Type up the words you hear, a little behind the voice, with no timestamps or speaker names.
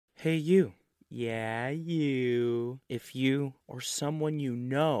Hey, you. Yeah, you. If you or someone you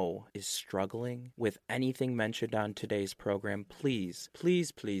know is struggling with anything mentioned on today's program, please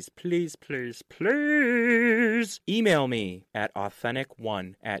email me at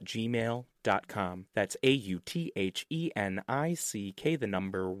authentic1@gmail.com. That's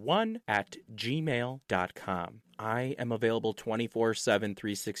AUTHENICK1@gmail.com. I am available 24/7,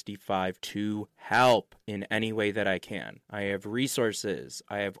 365 to help in any way that I can. I have resources,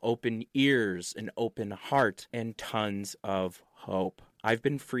 I have open ears, an open heart, and tons of hope. I've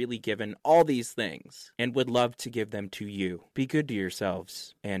been freely given all these things and would love to give them to you. Be good to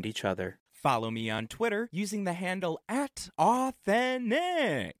yourselves and each other. Follow me on Twitter using the handle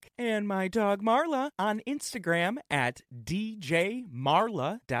 @Authentic. And my dog Marla on Instagram at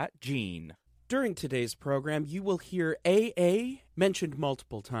djmarla.gene. During today's program, you will hear AA mentioned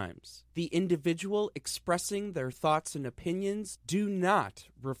multiple times. The individual expressing their thoughts and opinions do not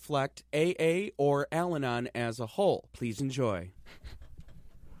reflect AA or Al-Anon as a whole. Please enjoy.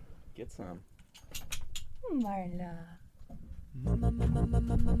 Get some. Marla.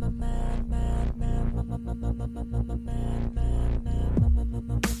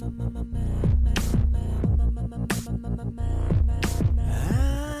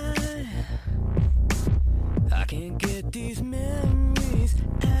 I can't get these memories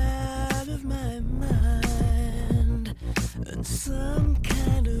out of my mind, and some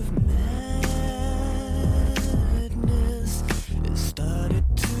kind of madness has started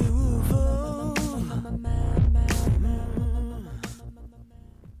to evolve.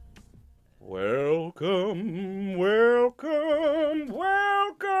 Welcome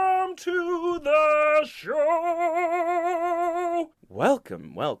to the show.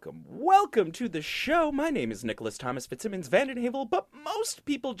 Welcome to the show. My name is Nicholas Thomas Fitzsimmons Vandenhavel, but most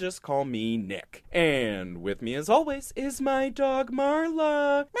people just call me Nick. And with me, as always, is my dog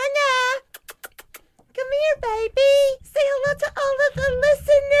Marla. Nana! Come here, baby! Say hello to all of the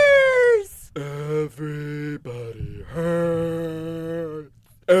listeners! Everybody hurts.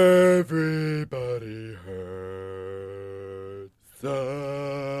 Everybody hurts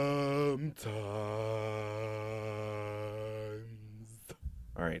sometimes.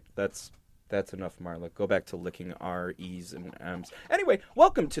 All right, that's enough, Marla. Go back to licking R, E's, and M's. Anyway,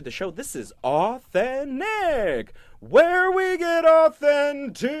 welcome to the show. This is Authentic, where we get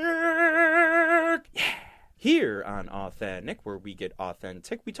authentic. Yeah. Here on Authentic, where we get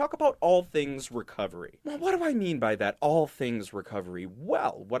authentic, we talk about all things recovery. Well, what do I mean by that, all things recovery?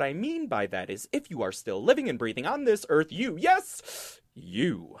 Well, what I mean by that is if you are still living and breathing on this earth, yes,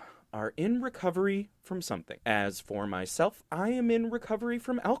 you are in recovery from something. As for myself, I am in recovery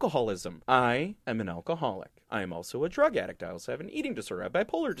from alcoholism. I am an alcoholic. I am also a drug addict. I also have an eating disorder. I have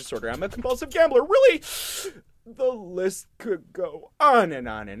bipolar disorder. I'm a compulsive gambler. Really? The list could go on and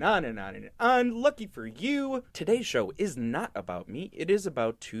on and on and on and on. Lucky for you, today's show is not about me. It is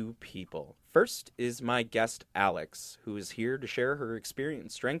about two people. First is my guest, Alex, who is here to share her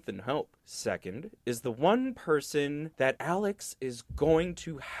experience, strength, and hope. Second is the one person that Alex is going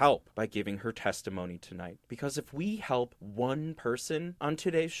to help by giving her testimony tonight. Because if we help one person on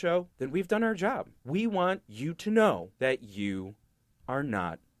today's show, then we've done our job. We want you to know that you are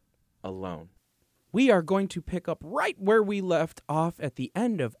not alone. We are going to pick up right where we left off at the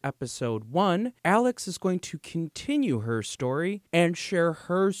end of episode 1. Alex is going to continue her story and share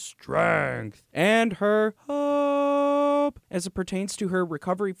her strength and her hope as it pertains to her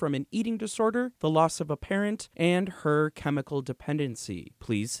recovery from an eating disorder, the loss of a parent, and her chemical dependency.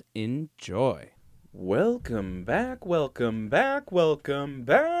 Please enjoy. Welcome back.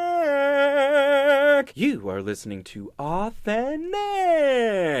 You are listening to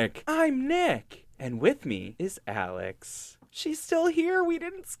Authentic. I'm Nick. And with me is Alex. She's still here. We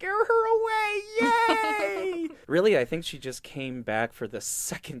didn't scare her away. Yay! Really, I think she just came back for the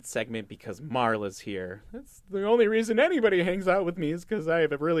second segment because Marla's here. That's the only reason anybody hangs out with me is because I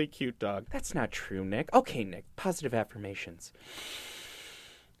have a really cute dog. That's not true, Nick. Okay, Nick. Positive affirmations.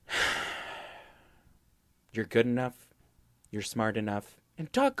 You're good enough. You're smart enough.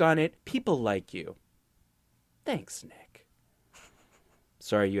 And doggone it, people like you. Thanks, Nick.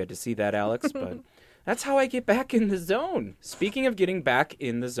 Sorry you had to see that, Alex, but that's how I get back in the zone. Speaking of getting back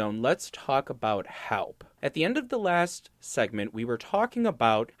in the zone, let's talk about help. At the end of the last segment, we were talking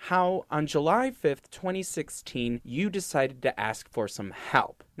about how on July 5th, 2016, you decided to ask for some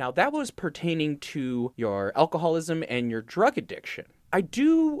help. Now, that was pertaining to your alcoholism and your drug addiction. I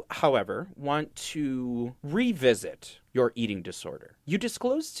do, however, want to revisit your eating disorder. You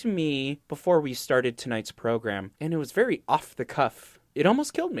disclosed to me before we started tonight's program, and it was very off the cuff. It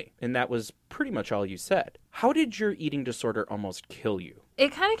almost killed me, and that was pretty much all you said. How did your eating disorder almost kill you?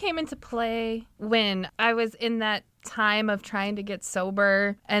 It kind of came into play when I was in that time of trying to get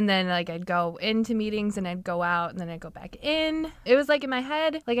sober, and then like I'd go into meetings and I'd go out and then I'd go back in. It was like in my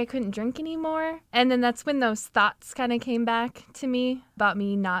head, like I couldn't drink anymore. And then that's when those thoughts kind of came back to me about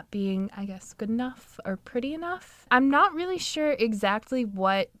me not being, I guess, good enough or pretty enough. I'm not really sure exactly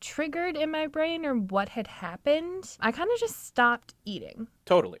what triggered in my brain or what had happened. I kind of just stopped eating.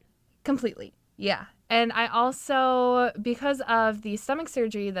 Totally. Completely. Yeah. And I also, because of the stomach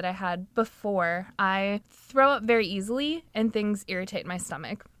surgery that I had before, I throw up very easily and things irritate my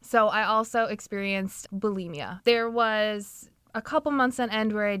stomach. So I also experienced bulimia. There was a couple months on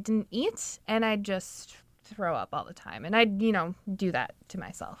end where I didn't eat and I just throw up all the time. And I'd, do that to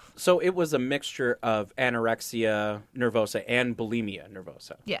myself. So it was a mixture of anorexia nervosa and bulimia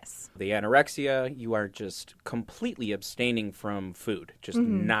nervosa. Yes. The anorexia, you are just completely abstaining from food, just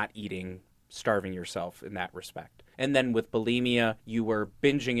not eating, starving yourself in that respect. And then with bulimia, you were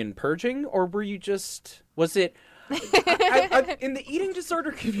binging and purging, or were you just, was it, in the eating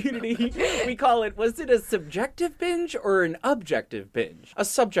disorder community, we call it, was it a subjective binge or an objective binge? A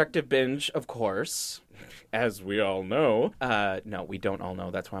subjective binge, of course, as we all know. No, we don't all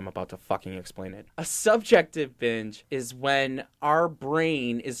know. That's why I'm about to fucking explain it. A subjective binge is when our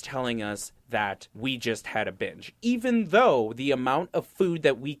brain is telling us that we just had a binge, even though the amount of food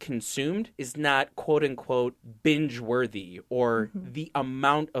that we consumed is not quote-unquote binge-worthy, or the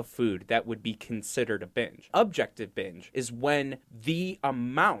amount of food that would be considered a binge. Objective binge is when the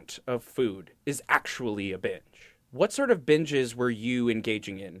amount of food is actually a binge. What sort of binges were you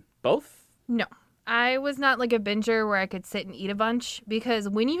engaging in? Both? No. I was not like a binger where I could sit and eat a bunch, because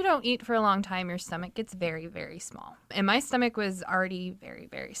when you don't eat for a long time, your stomach gets very, very small. And my stomach was already very,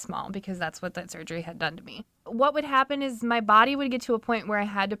 very small because that's what that surgery had done to me. What would happen is my body would get to a point where I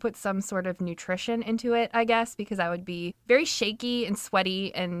had to put some sort of nutrition into it, I guess, because I would be very shaky and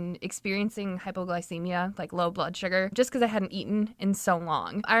sweaty and experiencing hypoglycemia, like low blood sugar, just because I hadn't eaten in so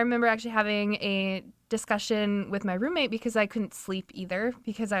long. I remember actually having a discussion with my roommate because I couldn't sleep either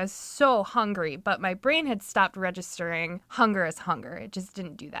because I was so hungry, but my brain had stopped registering hunger as hunger. It just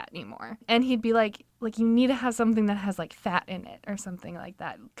didn't do that anymore. And he'd be like you need to have something that has like fat in it or something like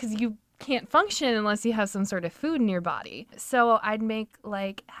that, because you can't function unless you have some sort of food in your body. So I'd make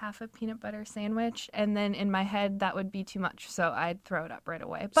like half a peanut butter sandwich, and then in my head that would be too much, so I'd throw it up right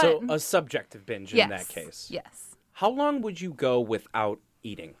away. But so a subjective binge in that case. Yes. How long would you go without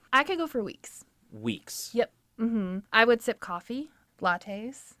eating? I could go for weeks. Weeks. Yep. I would sip coffee,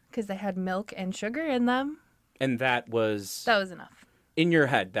 lattes, because they had milk and sugar in them. And that was enough. In your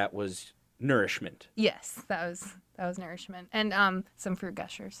head, that was nourishment. Yes, that was nourishment. And some fruit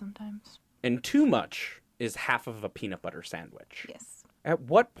gushers sometimes. And too much is half of a peanut butter sandwich. Yes. At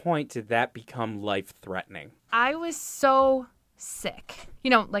what point did that become life-threatening? I was so sick.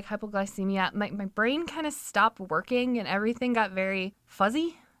 Like hypoglycemia. My brain kind of stopped working and everything got very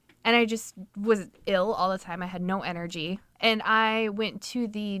fuzzy. And I just was ill all the time. I had no energy. And I went to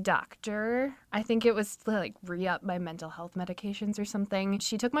the doctor. I think it was to like re-up my mental health medications or something.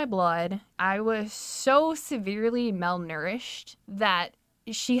 She took my blood. I was so severely malnourished that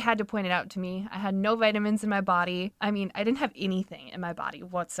she had to point it out to me. I had no vitamins in my body. I mean, I didn't have anything in my body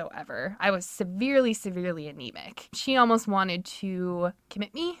whatsoever. I was severely, severely anemic. She almost wanted to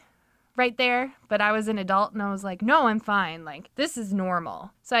commit me right there, but I was an adult and I was like, no, I'm fine. Like, this is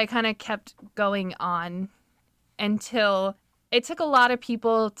normal. So I kind of kept going on until it took a lot of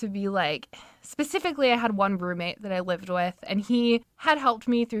people to be like, specifically I had one roommate that I lived with and he had helped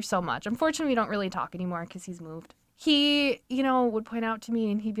me through so much. Unfortunately, we don't really talk anymore because he's moved. He, would point out to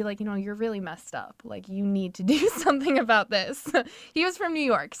me and he'd be like, you're really messed up. Like, you need to do something about this. He was from New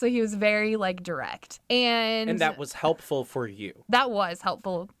York, so he was very, direct. And that was helpful for you. That was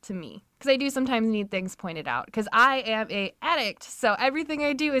helpful to me. Because I do sometimes need things pointed out. Because I am an addict, so everything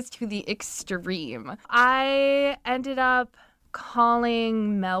I do is to the extreme. I ended up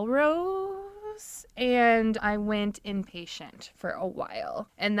calling Melrose, and I went inpatient for a while.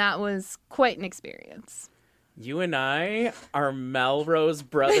 And that was quite an experience. You and I are Melrose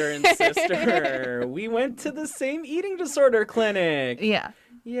brother and sister. We went to the same eating disorder clinic. Yeah.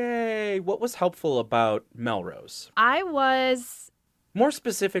 Yay. What was helpful about Melrose? More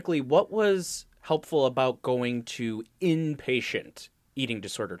specifically, what was helpful about going to inpatient eating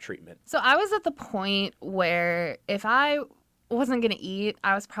disorder treatment? So I was at the point where if I wasn't going to eat,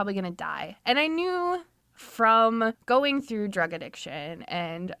 I was probably going to die. And I knew from going through drug addiction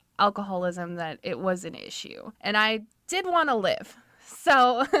and alcoholism that it was an issue. And I did want to live.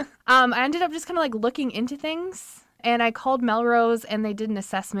 So I ended up just kind of looking into things And I called Melrose and they did an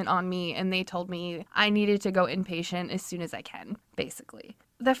assessment on me and they told me I needed to go inpatient as soon as I can, basically.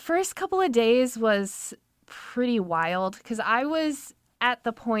 The first couple of days was pretty wild because I was at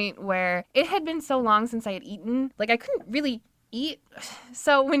the point where it had been so long since I had eaten. Like, I couldn't really eat.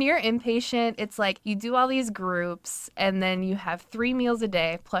 So when you're inpatient, it's like you do all these groups and then you have 3 meals a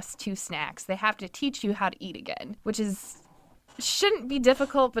day plus 2 snacks. They have to teach you how to eat again, which shouldn't be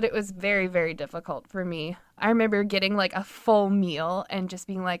difficult, but it was very, very difficult for me. I remember getting like a full meal and just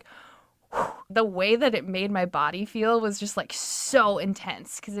being like, the way that it made my body feel was just like so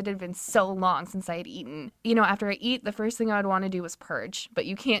intense because it had been so long since I had eaten. You know, after I eat, the first thing I would want to do was purge, but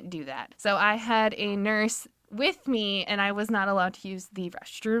you can't do that. So I had a nurse with me and I was not allowed to use the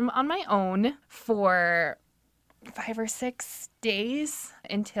restroom on my own for 5 or 6 days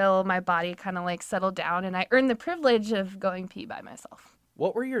until my body kind of like settled down and I earned the privilege of going pee by myself.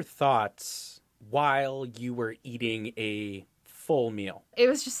 What were your thoughts while you were eating a full meal? It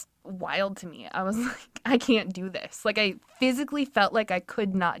was just wild to me. I was like, I can't do this. Like, I physically felt like I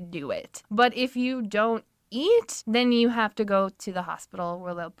could not do it. But if you don't eat, then you have to go to the hospital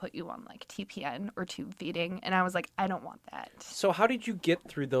where they'll put you on like TPN or tube feeding. And I was like, I don't want that. So how did you get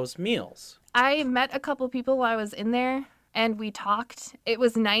through those meals? I met a couple people while I was in there and we talked. It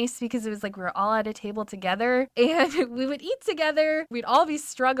was nice because it was like we were all at a table together and we would eat together. We'd all be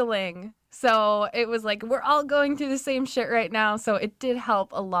struggling. So it was like we're all going through the same shit right now. So it did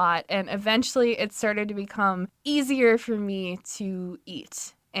help a lot. And eventually it started to become easier for me to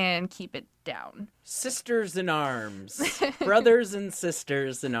eat and keep it down. Sisters in arms. Brothers and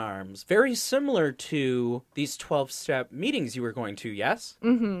sisters in arms. Very similar to these 12-step meetings you were going to, yes?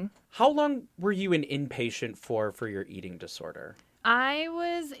 Mm-hmm. How long were you an inpatient for your eating disorder? I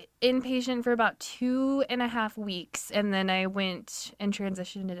was inpatient for about 2.5 weeks, and then I went and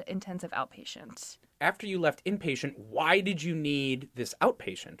transitioned to intensive outpatient. After you left inpatient, why did you need this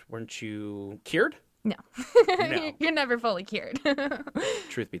outpatient? Weren't you cured? No. No. You're never fully cured.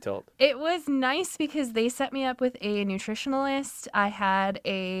 Truth be told. It was nice because they set me up with a nutritionalist. I had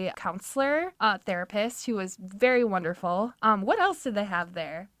a counselor, therapist who was very wonderful. What else did they have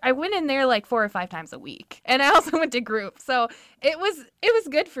there? I went in there like 4 or 5 times a week. And I also went to group. So it was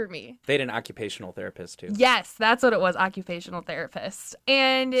good for me. They had an occupational therapist too. Yes, that's what it was, occupational therapist.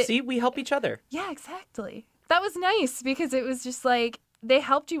 And see, we help each other. Yeah, exactly. That was nice because it was just like, they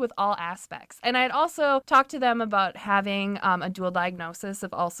helped you with all aspects. And I had also talked to them about having a dual diagnosis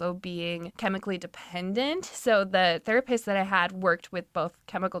of also being chemically dependent. So the therapist that I had worked with both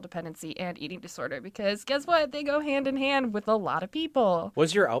chemical dependency and eating disorder because guess what? They go hand in hand with a lot of people.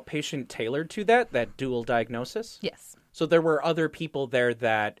 Was your outpatient tailored to that dual diagnosis? Yes. So there were other people there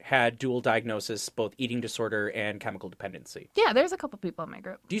that had dual diagnosis, both eating disorder and chemical dependency. Yeah, there's a couple people in my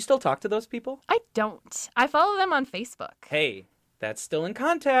group. Do you still talk to those people? I don't. I follow them on Facebook. Hey. That's still in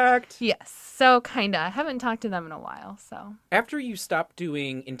contact. Yes, so kinda. I haven't talked to them in a while, so. After you stopped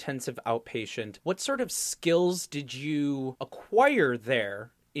doing intensive outpatient, what sort of skills did you acquire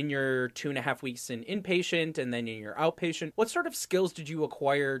there in your 2.5 weeks in inpatient and then in your outpatient? What sort of skills did you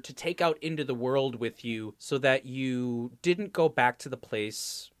acquire to take out into the world with you so that you didn't go back to the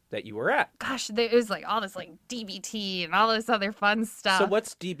place that you were at? Gosh, there was like all this like DBT and all this other fun stuff. So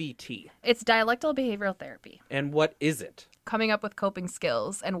what's DBT? It's dialectal behavioral therapy. And what is it? Coming up with coping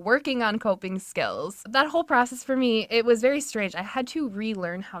skills and working on coping skills. That whole process for me, it was very strange. I had to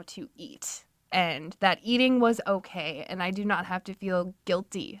relearn how to eat. And that eating was okay. And I do not have to feel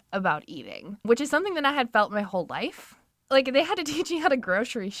guilty about eating, which is something that I had felt my whole life. Like, they had to teach me how to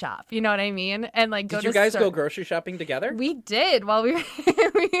grocery shop, you know what I mean? And like, did you guys go grocery shopping together? We did while we were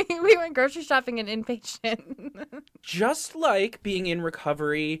we went grocery shopping in inpatient. Just like being in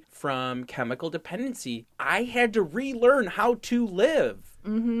recovery from chemical dependency, I had to relearn how to live.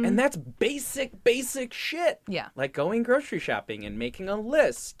 Mm-hmm. And that's basic shit. Yeah. Like going grocery shopping and making a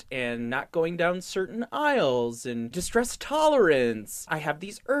list and not going down certain aisles and distress tolerance. I have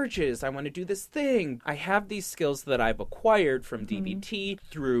these urges. I want to do this thing. I have these skills that I've acquired from DBT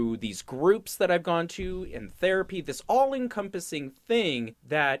through these groups that I've gone to in therapy, this all-encompassing thing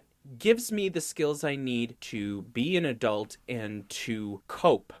that gives me the skills I need to be an adult and to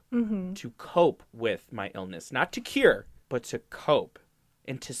cope, to cope with my illness. Not to cure, but to cope.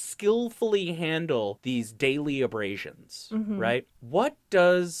 And to skillfully handle these daily abrasions, right? What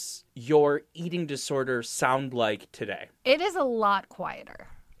does your eating disorder sound like today? It is a lot quieter.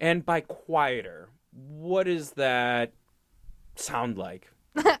 And by quieter, what does that sound like?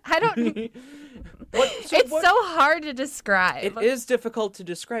 I don't. What, It's so hard to describe. It is difficult to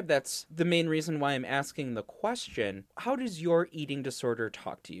describe. That's the main reason why I'm asking the question. How does your eating disorder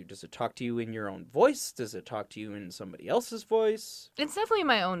talk to you? Does it talk to you in your own voice? Does it talk to you in somebody else's voice? It's definitely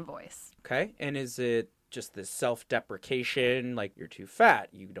my own voice. Okay. And is it just this self-deprecation, like you're too fat,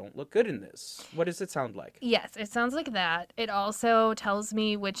 you don't look good in this? What does it sound like? Yes, it sounds like that. It also tells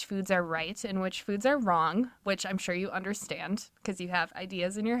me which foods are right and which foods are wrong, which I'm sure you understand because you have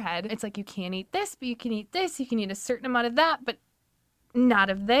ideas in your head. It's like you can't eat this, but you can eat this. You can eat a certain amount of that, but not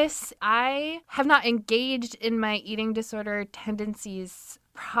of this. I have not engaged in my eating disorder tendencies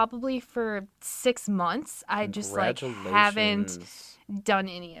probably for 6 months. I just haven't done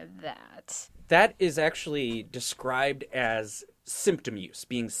any of that. That is actually described as symptom use,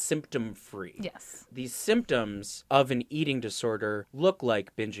 being symptom-free. Yes. These symptoms of an eating disorder look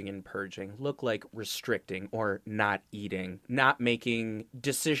like binging and purging, look like restricting or not eating, not making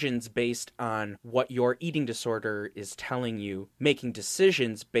decisions based on what your eating disorder is telling you, making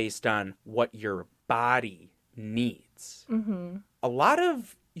decisions based on what your body needs. Mm-hmm. A lot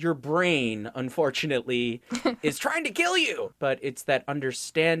of your brain, unfortunately, is trying to kill you. But it's that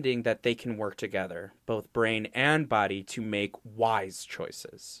understanding that they can work together, both brain and body, to make wise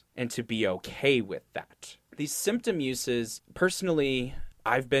choices and to be okay with that. These symptom uses, personally,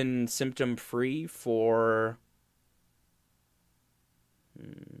 I've been symptom-free for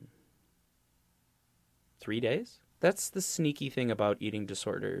 3 days. That's the sneaky thing about eating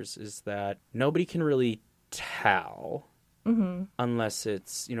disorders, is that nobody can really tell. Mm-hmm. Unless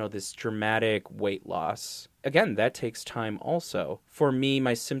it's, this dramatic weight loss. Again, that takes time also. For me,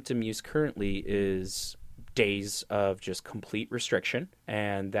 my symptom use currently is days of just complete restriction,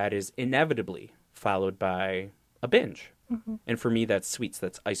 and that is inevitably followed by a binge. Mm-hmm. And for me, that's sweets,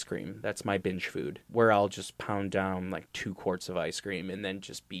 that's ice cream. That's my binge food, where I'll just pound down like 2 quarts of ice cream and then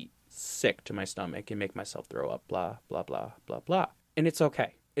just be sick to my stomach and make myself throw up, blah, blah, blah, blah, blah. And it's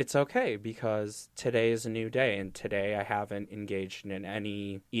okay. It's okay because today is a new day, and today I haven't engaged in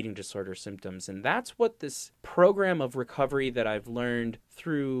any eating disorder symptoms. And that's what this program of recovery that I've learned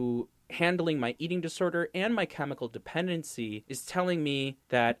through handling my eating disorder and my chemical dependency is telling me,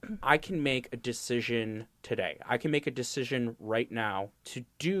 that I can make a decision today. I can make a decision right now to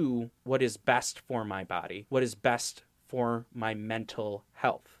do what is best for my body, what is best for my mental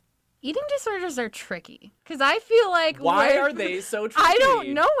health. Eating disorders are tricky because I feel like why are they so tricky? I don't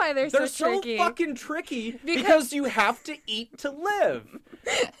know why they're so tricky. They're so fucking tricky because you have to eat to live.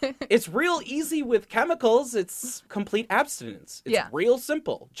 It's real easy with chemicals. It's complete abstinence. It's real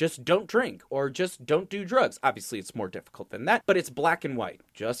simple. Just don't drink or just don't do drugs. Obviously, it's more difficult than that, but it's black and white.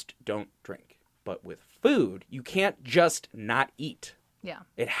 Just don't drink. But with food, you can't just not eat. Yeah.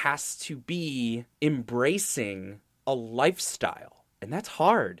 It has to be embracing a lifestyle, and that's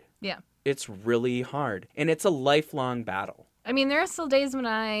hard. Yeah. It's really hard. And it's a lifelong battle. I mean, there are still days when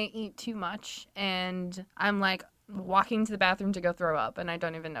I eat too much and I'm like walking to the bathroom to go throw up and I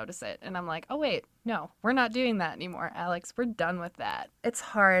don't even notice it. And I'm like, oh, wait, no, we're not doing that anymore, Alex. We're done with that. It's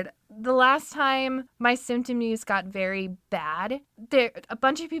hard. The last time my symptom use got very bad, a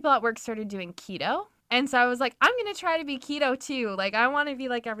bunch of people at work started doing keto. And so I was like, I'm going to try to be keto too. Like, I want to be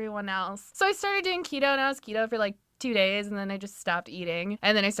like everyone else. So I started doing keto, and I was keto for like 2 days, and then I just stopped eating.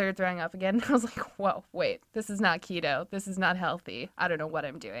 And then I started throwing up again. And I was like, whoa, wait, this is not keto. This is not healthy. I don't know what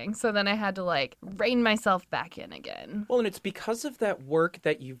I'm doing. So then I had to like rein myself back in again. Well, and it's because of that work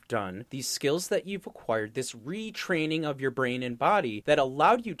that you've done, these skills that you've acquired, this retraining of your brain and body that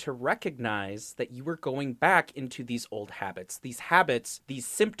allowed you to recognize that you were going back into these old habits, these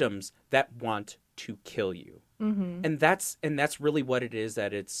symptoms that want to kill you. Mm-hmm. And that's really what it is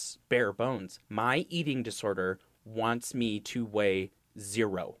at its bare bones. My eating disorder wants me to weigh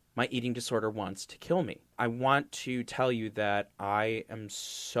 0. My eating disorder wants to kill me. I want to tell you that I am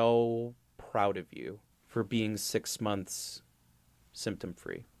so proud of you for being 6 months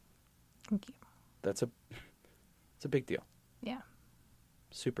symptom-free. Thank you. It's a big deal. Yeah.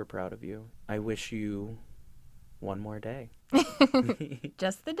 Super proud of you. I wish you one more day.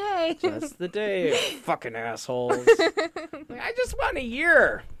 Just the day. Just the day. Fucking assholes. I just want a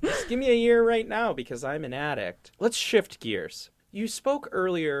year. Just give me a year right now because I'm an addict. Let's shift gears. You spoke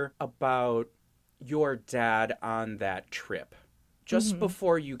earlier about your dad on that trip just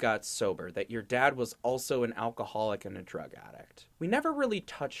before you got sober, that your dad was also an alcoholic and a drug addict. We never really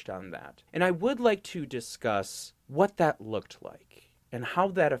touched on that. And I would like to discuss what that looked like and how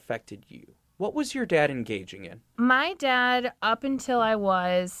that affected you. What was your dad engaging in? My dad, up until I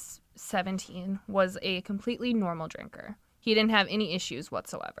was 17, was a completely normal drinker. He didn't have any issues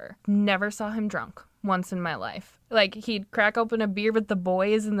whatsoever. Never saw him drunk. once in my life. Like, he'd crack open a beer with the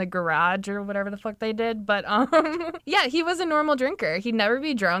boys in the garage or whatever the fuck they did. But, yeah, he was a normal drinker. He'd never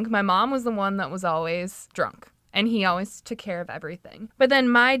be drunk. My mom was the one that was always drunk. And he always took care of everything. But then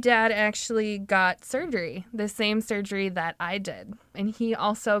my dad actually got surgery, the same surgery that I did. And he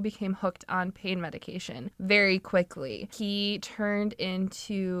also became hooked on pain medication very quickly. He turned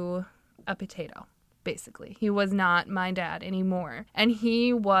into a potato, basically. He was not my dad anymore. And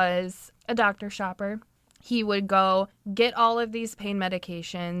he was a doctor shopper. He would go get all of these pain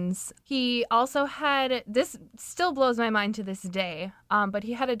medications. He also had, this still blows my mind to this day, but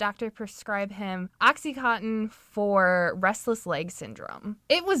he had a doctor prescribe him Oxycontin for restless leg syndrome.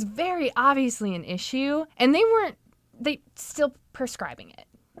 It was very obviously an issue, and they still prescribing it.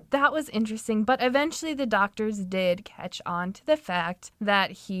 That was interesting, but eventually the doctors did catch on to the fact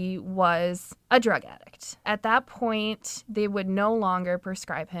that he was a drug addict. At that point, they would no longer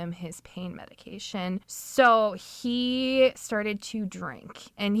prescribe him his pain medication. So he started to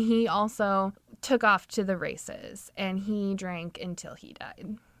drink, and he also took off to the races, and he drank until he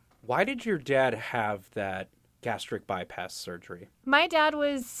died. Why did your dad have that gastric bypass surgery? My dad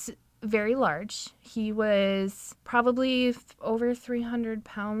was very large. He was probably over 300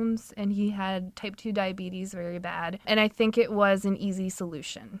 pounds, and he had type 2 diabetes very bad. And I think it was an easy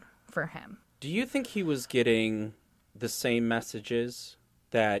solution for him. Do you think he was getting the same messages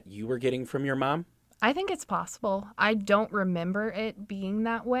that you were getting from your mom? I think it's possible. I don't remember it being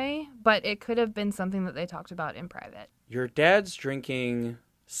that way, but it could have been something that they talked about in private. Your dad's drinking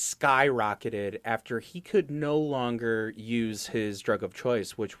skyrocketed after he could no longer use his drug of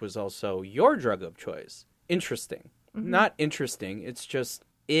choice, which was also your drug of choice. Interesting. Mm-hmm. Not interesting. It's just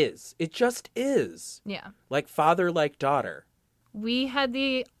is. It just is. Yeah. Like father, like daughter. We had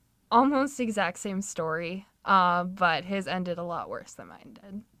the almost exact same story, but his ended a lot worse than mine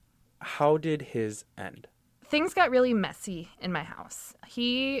did. How did his end? Things got really messy in my house.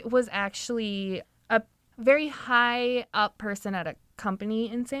 He was actually a very high up person at a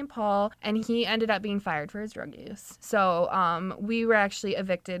company in St. Paul, and he ended up being fired for his drug use. So we were actually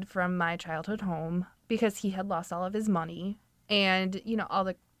evicted from my childhood home because he had lost all of his money and, you know, all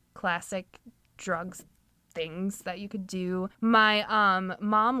the classic drugs things that you could do. My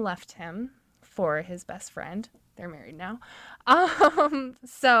mom left him for his best friend. They're married now.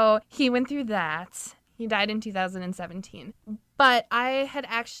 So he went through that. He died in 2017. But I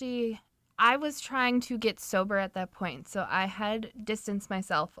was trying to get sober at that point, so I had distanced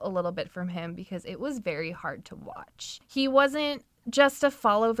myself a little bit from him because it was very hard to watch. He wasn't just a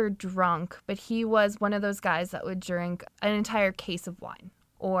fallover drunk, but he was one of those guys that would drink an entire case of wine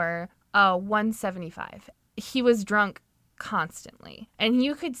or 175. He was drunk constantly, and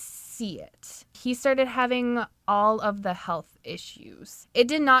you could see it. He started having all of the health issues. It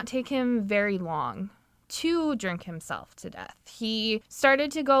did not take him very long to drink himself to death. He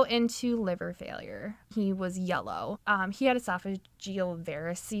started to go into liver failure. He was yellow. He had esophageal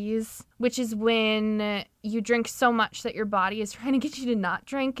varices, which is when you drink so much that your body is trying to get you to not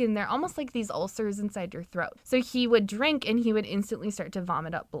drink, and they're almost like these ulcers inside your throat. So he would drink and he would instantly start to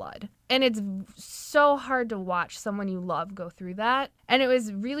vomit up blood. And it's so hard to watch someone you love go through that. And it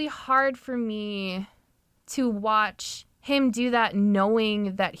was really hard for me to watch him do that,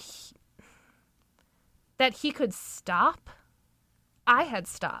 knowing that he could stop. I had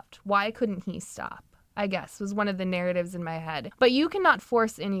stopped. Why couldn't he stop? I guess was one of the narratives in my head. But you cannot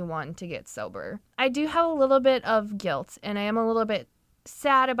force anyone to get sober. I do have a little bit of guilt, and I am a little bit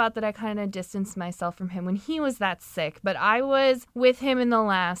sad about that I kind of distanced myself from him when he was that sick. But I was with him in the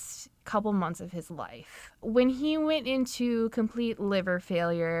last couple months of his life. When he went into complete liver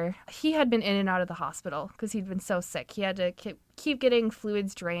failure, he had been in and out of the hospital because he'd been so sick. He had to keep getting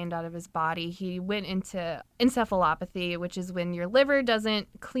fluids drained out of his body. He went into encephalopathy, which is when your liver doesn't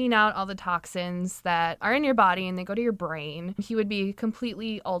clean out all the toxins that are in your body and they go to your brain. He would be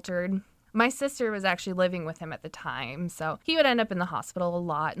completely altered. My sister was actually living with him at the time, so he would end up in the hospital a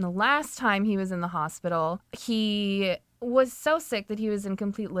lot. And the last time he was in the hospital, he was so sick that he was in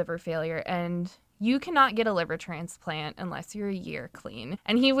complete liver failure, and you cannot get a liver transplant unless you're a year clean.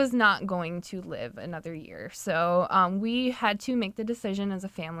 And he was not going to live another year. So we had to make the decision as a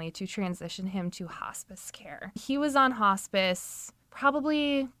family to transition him to hospice care. He was on hospice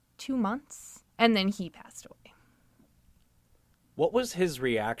probably 2 months, and then he passed away. What was his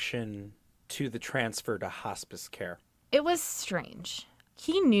reaction to the transfer to hospice care? It was strange.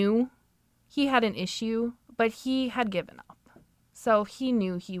 He knew he had an issue, but he had given up. So he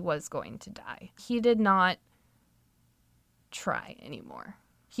knew he was going to die. He did not try anymore.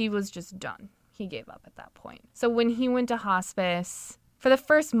 He was just done. He gave up at that point. So when he went to hospice, For the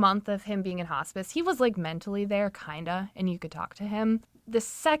first month of him being in hospice, he was like mentally there, kinda, and you could talk to him. The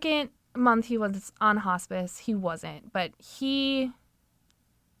second month he was on hospice, he wasn't, but he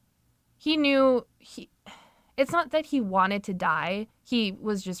knew it's not that he wanted to die, he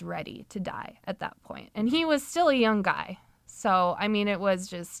was just ready to die at that point. And he was still a young guy. So, I mean, that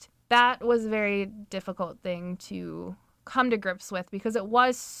was a very difficult thing to come to grips with because it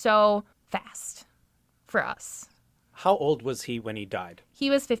was so fast for us. How old was he when he died? He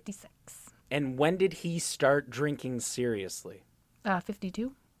was 56. And when did he start drinking seriously?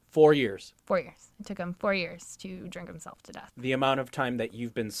 52. 4 years. 4 years. It took him 4 years to drink himself to death. The amount of time that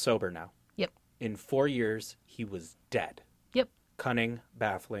you've been sober now. Yep. In 4 years, he was dead. Yep. Cunning,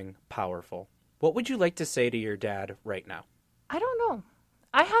 baffling, powerful. What would you like to say to your dad right now? I don't know.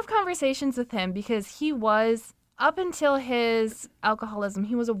 I have conversations with him because he was, up until his alcoholism,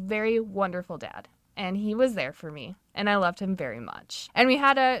 he was a very wonderful dad. And he was there for me. And I loved him very much. And we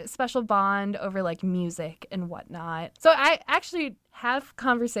had a special bond over like music and whatnot. So I actually have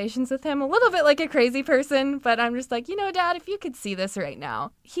conversations with him a little bit like a crazy person. But I'm just like, Dad, if you could see this right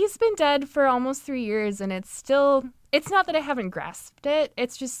now. He's been dead for almost 3 years and it's not that I haven't grasped it.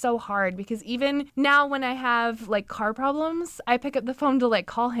 It's just so hard because even now when I have like car problems, I pick up the phone to like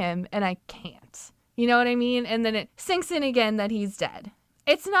call him and I can't. You know what I mean? And then it sinks in again that he's dead.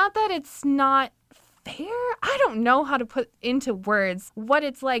 It's not that it's not fair. I don't know how to put into words what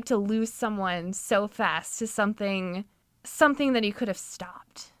it's like to lose someone so fast to something that you could have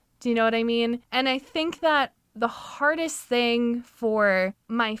stopped. Do you know what I mean? And I think that the hardest thing for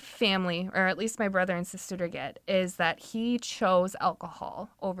my family, or at least my brother and sister to get, is that he chose alcohol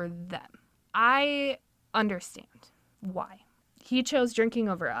over them. I understand why. He chose drinking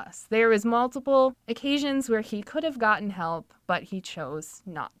over us. There was multiple occasions where he could have gotten help, but he chose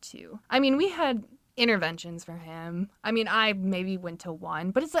not to. I mean, we had interventions for him. I mean, I maybe went to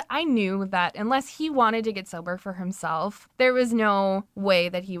one, but it's like I knew that unless he wanted to get sober for himself, there was no way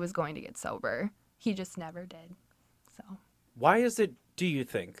that he was going to get sober. He just never did. So, why is it, do you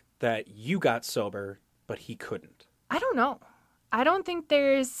think, that you got sober, but he couldn't? I don't know. I don't think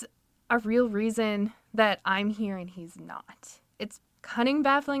there's a real reason that I'm here and he's not. It's cunning,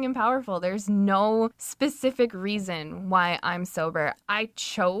 baffling, and powerful. There's no specific reason why I'm sober. I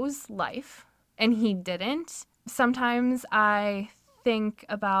chose life. And he didn't. Sometimes I think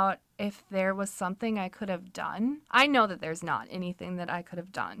about if there was something I could have done. I know that there's not anything that I could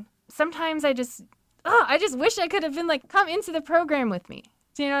have done. Sometimes I just wish I could have been like, come into the program with me.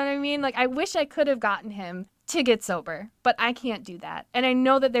 Do you know what I mean? Like, I wish I could have gotten him to get sober, but I can't do that. And I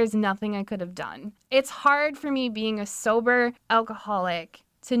know that there's nothing I could have done. It's hard for me being a sober alcoholic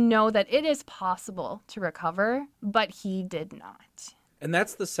to know that it is possible to recover, but he did not. And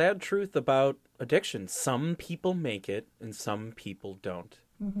that's the sad truth about addiction. Some people make it and some people don't.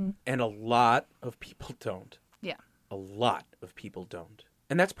 Mm-hmm. And a lot of people don't. Yeah. A lot of people don't.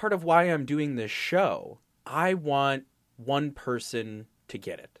 And that's part of why I'm doing this show. I want one person to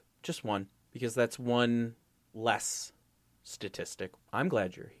get it. Just one. Because that's one less statistic. I'm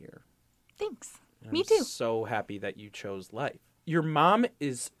glad you're here. Thanks. Me too. I'm so happy that you chose life. Your mom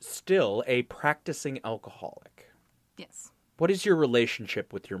is still a practicing alcoholic. Yes. What is your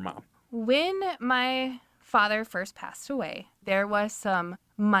relationship with your mom? When my father first passed away, there was some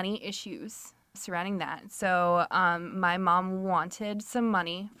money issues surrounding that. So my mom wanted some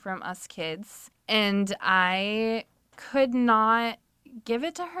money from us kids, and I could not give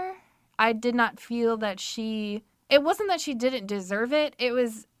it to her. I did not feel that it wasn't that she didn't deserve it. It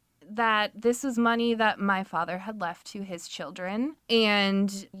was that this was money that my father had left to his children,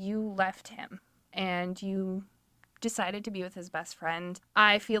 and you left him, and you decided to be with his best friend.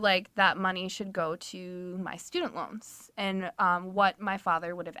 I feel like that money should go to my student loans and what my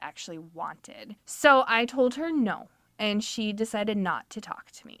father would have actually wanted. So I told her no, and she decided not to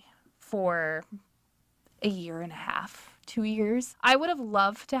talk to me for a year and a half, 2 years. I would have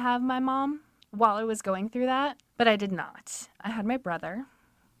loved to have my mom while I was going through that, but I did not. I had my brother,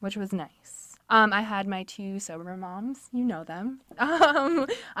 which was nice. I had my 2 sober moms. You know them.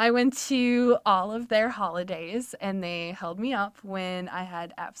 I went to all of their holidays, and they held me up when I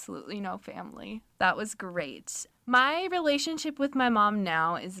had absolutely no family. That was great. My relationship with my mom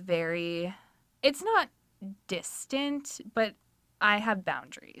now is it's not distant, but I have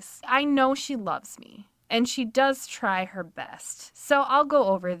boundaries. I know she loves me, and she does try her best. So I'll go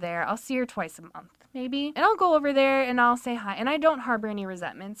over there. I'll see her twice a month. Maybe. And I'll go over there and I'll say hi. And I don't harbor any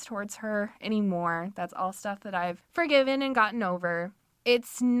resentments towards her anymore. That's all stuff that I've forgiven and gotten over.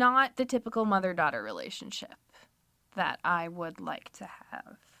 It's not the typical mother-daughter relationship that I would like to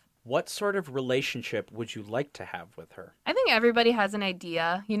have. What sort of relationship would you like to have with her? I think everybody has an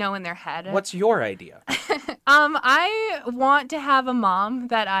idea, in their head. What's your idea? I want to have a mom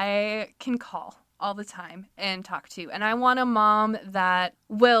that I can call all the time and talk to. And I want a mom that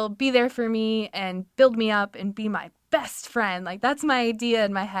will be there for me and build me up and be my best friend. Like, that's my idea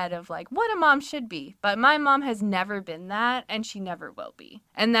in my head of like what a mom should be. But my mom has never been that, and she never will be.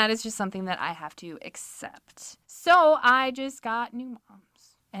 And that is just something that I have to accept. So I just got new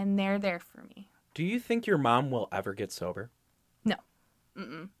moms, and they're there for me. Do you think your mom will ever get sober? No.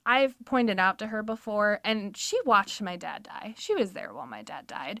 I've pointed out to her before, and she watched my dad die. She was there while my dad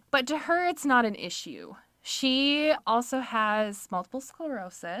died. But to her, it's not an issue. She also has multiple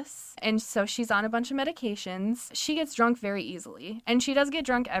sclerosis, and so she's on a bunch of medications. She gets drunk very easily, and she does get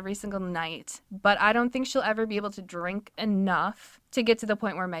drunk every single night, but I don't think she'll ever be able to drink enough to get to the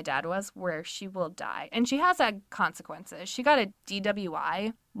point where my dad was, where she will die. And she has had consequences. She got a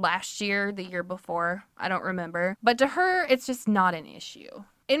DWI last year, the year before, I don't remember. But to her, it's just not an issue.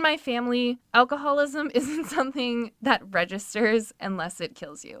 In my family, alcoholism isn't something that registers unless it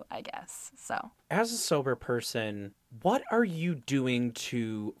kills you, I guess. So, as a sober person, what are you doing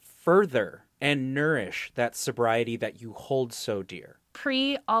to further and nourish that sobriety that you hold so dear?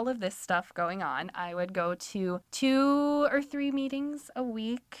 Pre all of this stuff going on, I would go to 2 or 3 meetings a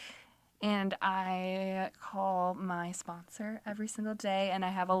week, and I call my sponsor every single day, and I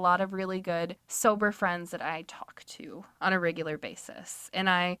have a lot of really good sober friends that I talk to on a regular basis, and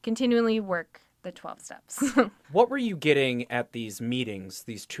I continually work the 12 steps. What were you getting at these meetings,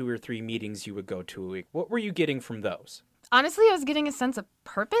 these 2 or 3 meetings you would go to a week? What were you getting from those? Honestly, I was getting a sense of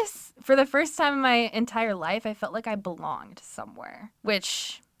purpose. For the first time in my entire life, I felt like I belonged somewhere,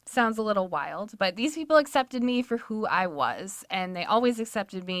 which sounds a little wild, but these people accepted me for who I was, and they always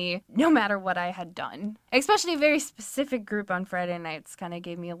accepted me no matter what I had done. Especially a very specific group on Friday nights kind of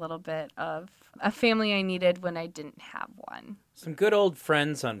gave me a little bit of a family I needed when I didn't have one. Some good old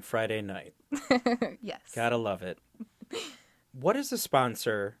friends on Friday night. Yes. Gotta love it. What is a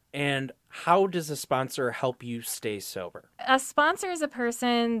sponsor, and how does a sponsor help you stay sober? A sponsor is a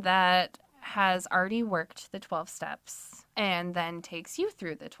person that has already worked the 12 steps and then takes you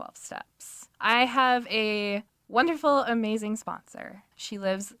through the 12 steps. I have a wonderful, amazing sponsor. She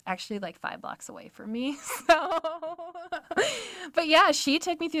lives actually like 5 blocks away from me. But yeah, she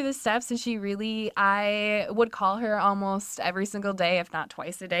took me through the steps, and I would call her almost every single day, if not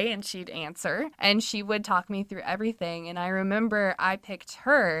twice a day, and she'd answer, and she would talk me through everything. And I remember I picked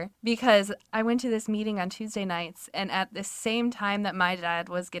her because I went to this meeting on Tuesday nights, and at the same time that my dad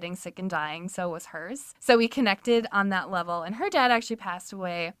was getting sick and dying, so was hers. So we connected on that level, and her dad actually passed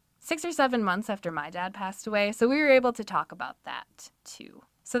away 6 or 7 months after my dad passed away. So we were able to talk about that too.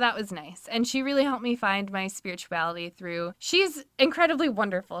 So that was nice. And she really helped me find my spirituality through. She's incredibly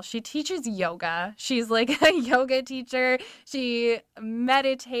wonderful. She teaches yoga. She's like a yoga teacher. She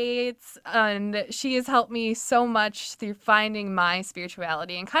meditates, and she has helped me so much through finding my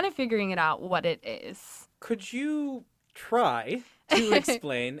spirituality and kind of figuring it out what it is. Could you try to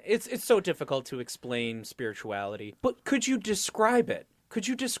explain? It's so difficult to explain spirituality, but could you describe it? Could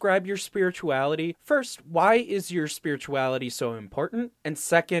you describe your spirituality? First, why is your spirituality so important? And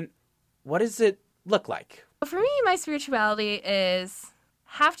second, what does it look like? For me, my spirituality is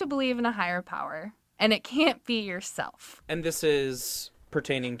have to believe in a higher power, and it can't be yourself. And this is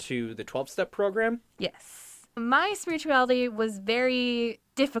pertaining to the 12-step program? Yes. My spirituality was very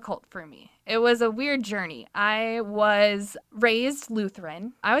difficult for me. It was a weird journey. I was raised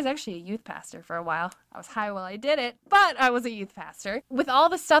Lutheran. I was actually a youth pastor for a while. I was high while I did it, but I was a youth pastor. With all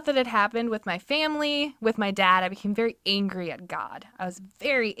the stuff that had happened with my family, with my dad, I became very angry at God. I was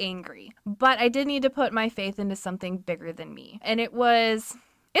very angry. But I did need to put my faith into something bigger than me. And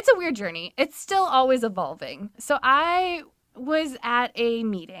it's a weird journey. It's still always evolving. So I was at a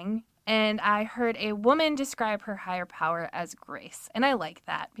meeting, and I heard a woman describe her higher power as grace. And I like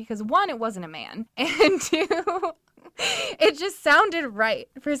that because 1, it wasn't a man. And 2, it just sounded right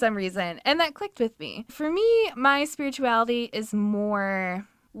for some reason. And that clicked with me. For me, my spirituality is more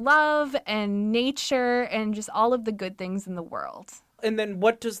love and nature and just all of the good things in the world. And then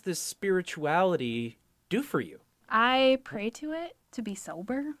what does this spirituality do for you? I pray to it to be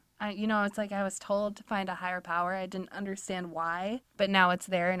sober. It's like I was told to find a higher power. I didn't understand why, but now it's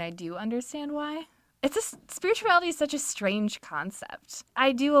there and I do understand why. Spirituality is such a strange concept.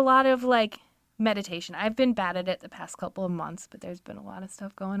 I do a lot of meditation. I've been bad at it the past couple of months, but there's been a lot of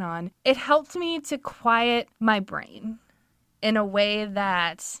stuff going on. It helped me to quiet my brain in a way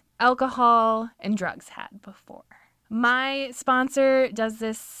that alcohol and drugs had before. My sponsor does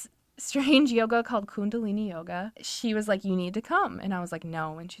this strange yoga called Kundalini Yoga. She was like, you need to come. And I was like,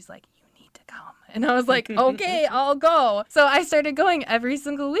 no. And she's like, you need to come. And I was like, okay, I'll go. So I started going every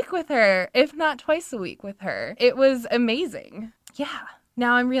single week with her, if not twice a week with her. It was amazing. Yeah.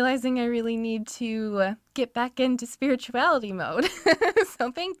 Now I'm realizing I really need to get back into spirituality mode.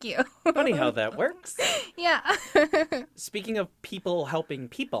 So thank you. Funny how that works. Yeah. Speaking of people helping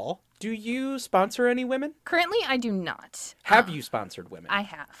people, do you sponsor any women? Currently, I do not. Have you sponsored women? I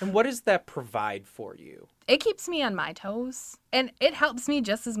have. And what does that provide for you? It keeps me on my toes, and it helps me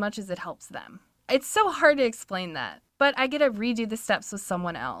just as much as it helps them. It's so hard to explain that, but I get to redo the steps with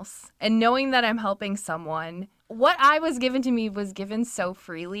someone else. And knowing that I'm helping someone, what I was given to me was given so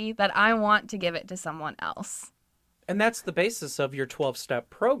freely that I want to give it to someone else. And that's the basis of your 12-step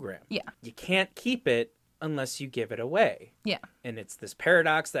program. Yeah. You can't keep it unless you give it away. Yeah. And it's this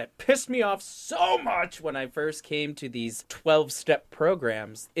paradox that pissed me off so much when I first came to these 12-step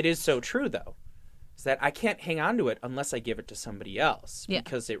programs. It is so true, though, is that I can't hang on to it unless I give it to somebody else. Yeah.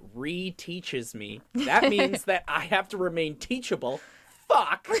 Because it re-teaches me. That means that I have to remain teachable.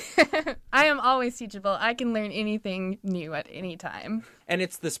 Fuck! I am always teachable. I can learn anything new at any time. And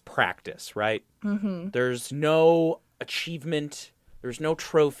it's this practice, right? Mm-hmm. There's no achievement. There's no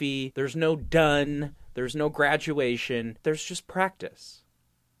trophy. There's no done. There's no graduation. There's just practice.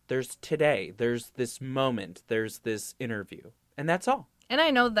 There's today. There's this moment. There's this interview. And that's all. And I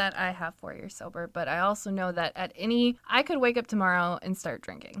know that I have 4 years sober, but I also know that I could wake up tomorrow and start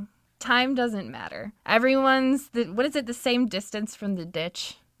drinking. Time doesn't matter. Everyone's, the same distance from the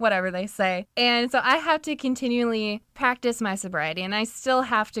ditch? Whatever they say. And so I have to continually practice my sobriety, and I still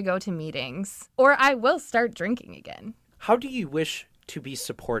have to go to meetings, or I will start drinking again. How do you wish to be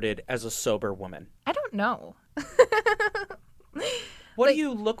supported as a sober woman? I don't know. What do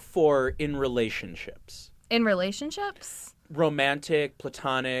you look for in relationships? In relationships? Romantic,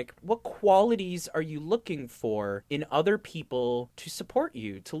 platonic, what qualities are you looking for in other people to support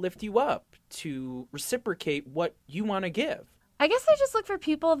you, to lift you up, to reciprocate what you want to give? I guess I just look for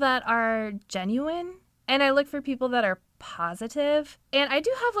people that are genuine, and I look for people that are positive. And I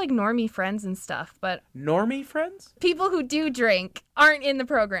do have like normie friends and stuff, but Normie friends? people who do drink aren't in the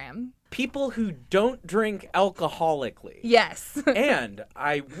program. People who don't drink alcoholically. Yes. And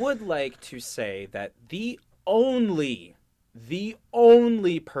I would like to say that the only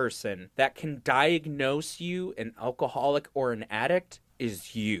person that can diagnose you an alcoholic or an addict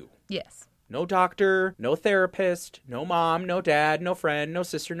is you. Yes. No doctor, no therapist, no mom, no dad, no friend, no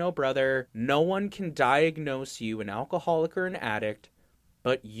sister, no brother. No one can diagnose you an alcoholic or an addict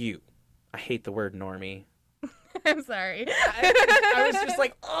but you. I hate the word normie. I'm sorry. I was just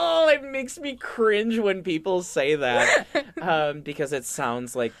like, oh, it makes me cringe when people say that, because it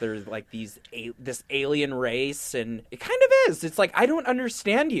sounds like there's like this alien race, and it kind of is. It's like, I don't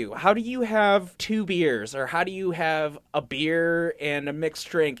understand you. How do you have 2 beers, or how do you have a beer and a mixed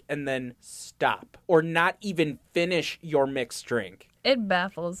drink and then stop, or not even finish your mixed drink? It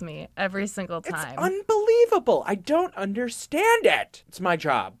baffles me every single time. It's unbelievable. I don't understand it. It's my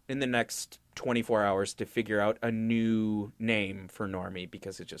job in the next 24 hours to figure out a new name for normie,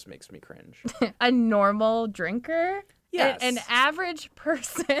 because it just makes me cringe. A normal drinker? Yes. An average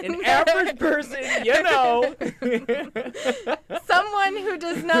person. An average person, you know. Someone who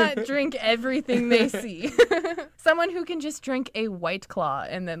does not drink everything they see. Someone who can just drink a White Claw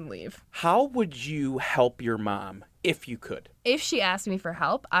and then leave. How would you help your mom if you could? If she asked me for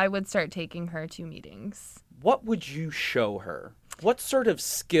help, I would start taking her to meetings. What would you show her? What sort of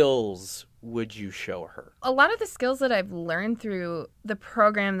skills would you show her? A lot of the skills that I've learned through the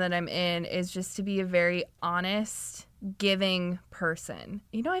program that I'm in is just to be a very honest, giving person.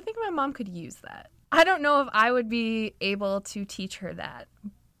 You know, I think my mom could use that. I don't know if I would be able to teach her that.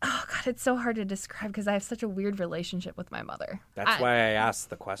 Oh, God, it's so hard to describe because I have such a weird relationship with my mother. That's why I asked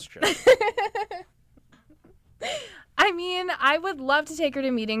the question. I mean, I would love to take her to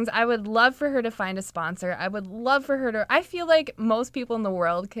meetings. I would love for her to find a sponsor. I would love for her to... I feel like most people in the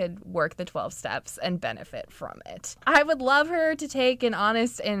world could work the 12 steps and benefit from it. I would love her to take an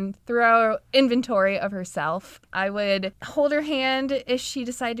honest and thorough inventory of herself. I would hold her hand if she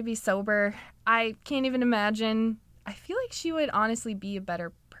decided to be sober. I can't even imagine. I feel like she would honestly be a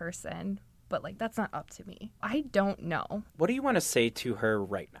better person, but like that's not up to me. I don't know. What do you want to say to her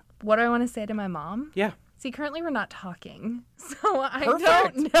right now? What do I want to say to my mom? Yeah. See, currently we're not talking, so I Perfect.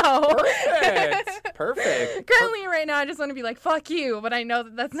 don't know. Perfect. Perfect. Currently right now I just want to be like, fuck you, but I know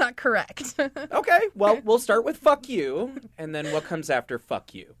that that's not correct. Okay, well, we'll start with fuck you, and then what comes after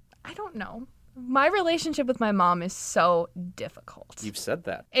fuck you? I don't know. My relationship with my mom is so difficult. You've said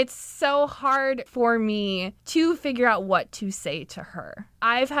that. It's so hard for me to figure out what to say to her.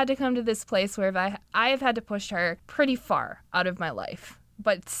 I've had to come to this place where I have had to push her pretty far out of my life,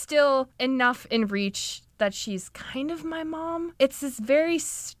 but still enough in reach that she's kind of my mom. It's this very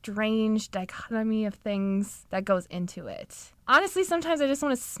strange dichotomy of things that goes into it. Honestly, sometimes I just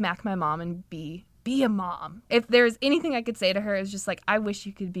want to smack my mom and be a mom. If there's anything I could say to her, it's just like, I wish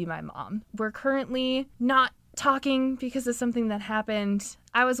you could be my mom. We're currently not talking because of something that happened.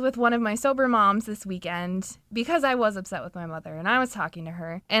 I was with one of my sober moms this weekend because I was upset with my mother, and I was talking to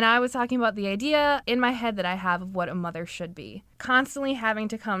her, and I was talking about the idea in my head that I have of what a mother should be. Constantly having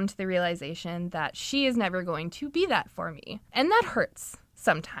to come to the realization that she is never going to be that for me. And that hurts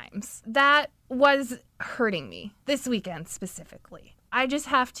sometimes. That was hurting me this weekend specifically. I just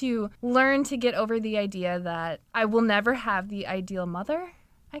have to learn to get over the idea that I will never have the ideal mother,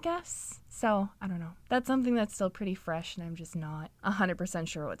 I guess. So, I don't know. That's something that's still pretty fresh, and I'm just not 100%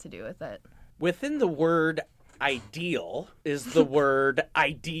 sure what to do with it. Within the word ideal is the word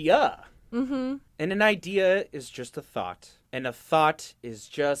idea. Mm-hmm. And an idea is just a thought. And a thought is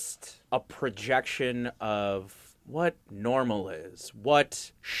just a projection of what normal is,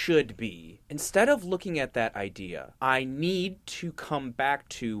 what should be. Instead of looking at that idea, I need to come back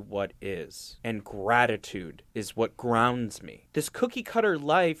to what is. And gratitude is what grounds me. This cookie cutter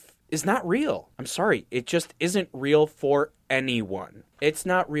life is not real. I'm sorry, it just isn't real for anyone. It's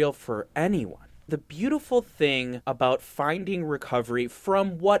not real for anyone. The beautiful thing about finding recovery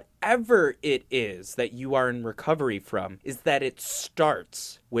from whatever it is that you are in recovery from is that it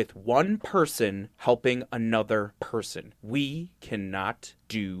starts with one person helping another person. We cannot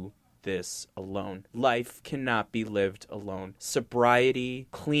do this alone. Life cannot be lived alone. Sobriety,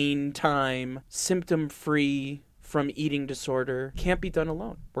 clean time, symptom-free from eating disorder can't be done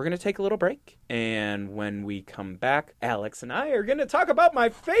alone. We're going to take a little break. And when we come back, Alex and I are going to talk about my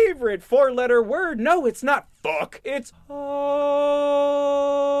favorite four-letter word. No, it's not fuck. It's hope.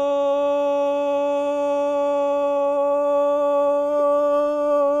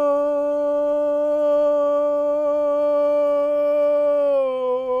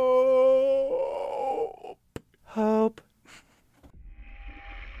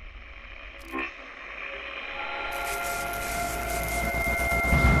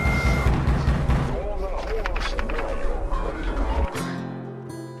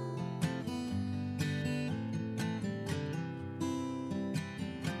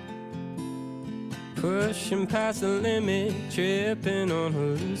 Pushing past the limit, tripping on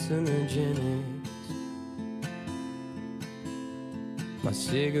hallucinogenics. My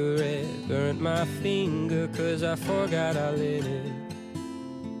cigarette burnt my finger 'cause I forgot I lit it.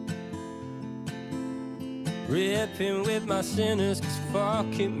 Ripping with my sinners 'cause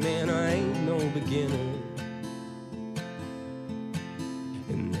fuck it, man, I ain't no beginner.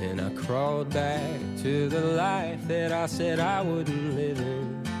 And then I crawled back to the life that I said I wouldn't live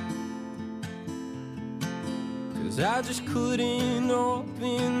in. 'Cause I just couldn't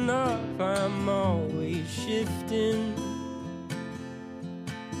open up, I'm always shifting.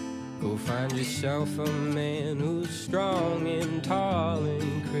 Go find yourself a man who's strong and tall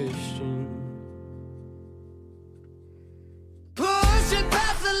and Christian. Pushing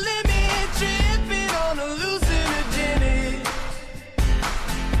past the limit, tripping on hallucinogenics.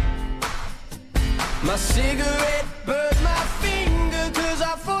 My cigarette burned my finger 'cause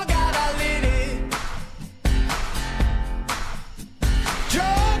I forgot I lit it.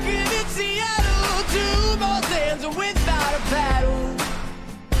 Drunken in Seattle, two more sands without a paddle.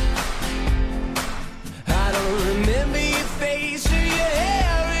 I don't remember your face or your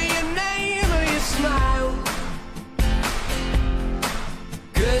hair or your name or your smile.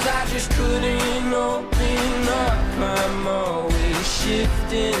 'Cause I just couldn't open up, I'm always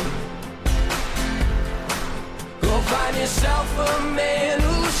shifting. Go find yourself a man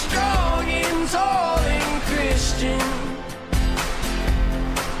who's strong and tall and Christian.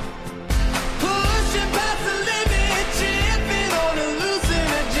 Pushing past the limit, tripping on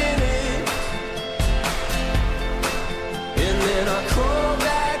hallucinogenics. And then I crawl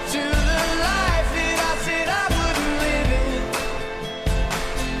back to the life that I said I wouldn't live in.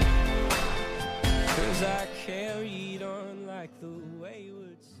 'Cause I carried on like the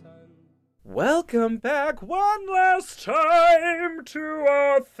wayward sun. Welcome back one last time to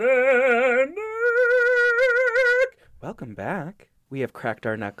Authentic. Welcome back. We have cracked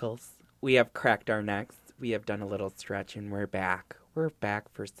our knuckles. We have cracked our necks. We have done a little stretch and we're back. We're back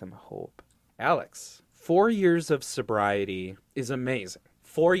for some hope. Alex, 4 years of sobriety is amazing.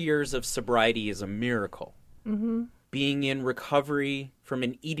 4 years of sobriety is a miracle. Mm-hmm. being in recovery from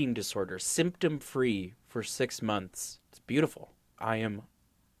an eating disorder, symptom-free for 6 months. It's beautiful. I am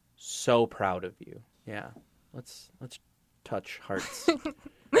so proud of you. Yeah. Let's touch hearts.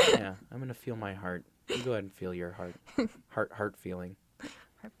 Yeah, I'm going to feel my heart. You go ahead and feel your heart. Heart feeling.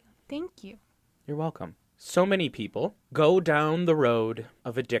 Thank you. You're welcome. So many people go down the road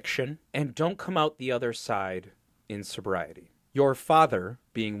of addiction and don't come out the other side in sobriety. Your father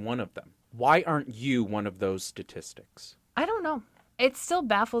being one of them. Why aren't you one of those statistics? I don't know. It still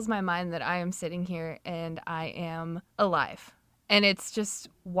baffles my mind that I am sitting here and I am alive. And it's just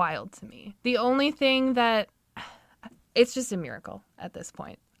wild to me. The only thing that... It's just a miracle at this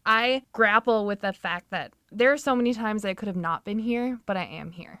point. I grapple with the fact that there are so many times I could have not been here, but I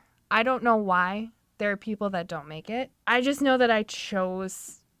am here. I don't know why there are people that don't make it. I just know that I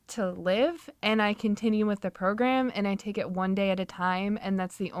chose to live and I continue with the program and I take it one day at a time, and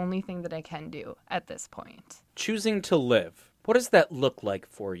that's the only thing that I can do at this point. Choosing to live. What does that look like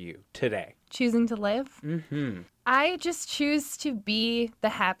for you today? Choosing to live? Mm-hmm. I just choose to be the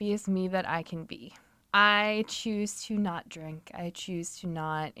happiest me that I can be. I choose to not drink. I choose to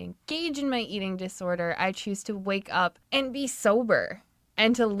not engage in my eating disorder. I choose to wake up and be sober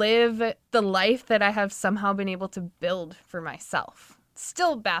and to live the life that I have somehow been able to build for myself.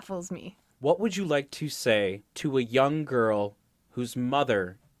 Still baffles me. What would you like to say to a young girl whose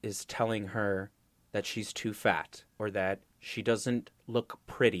mother is telling her that she's too fat, or that she doesn't look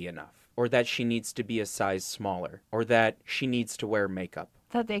pretty enough, or that she needs to be a size smaller, or that she needs to wear makeup?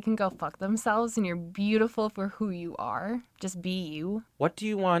 That they can go fuck themselves and you're beautiful for who you are. Just be you. What do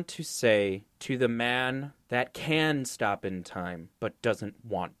you want to say to the man that can stop in time but doesn't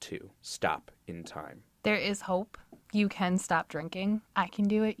want to stop in time? There is hope. You can stop drinking. I can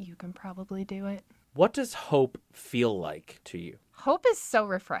do it. You can probably do it. What does hope feel like to you? Hope is so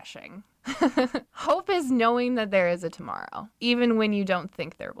refreshing. Hope is knowing that there is a tomorrow, even when you don't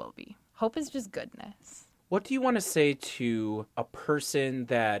think there will be. Hope is just goodness. What do you want to say to a person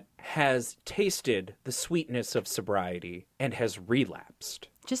that has tasted the sweetness of sobriety and has relapsed?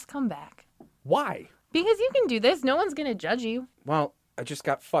 Just come back. Why? Because you can do this. No one's going to judge you. Well, I just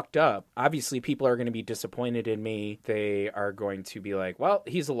got fucked up. Obviously, people are going to be disappointed in me. They are going to be like, well,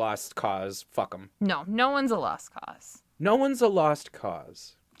 he's a lost cause. Fuck him. No one's a lost cause. No one's a lost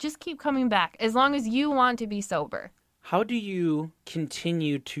cause. Just keep coming back as long as you want to be sober. How do you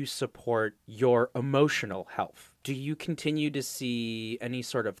continue to support your emotional health? Do you continue to see any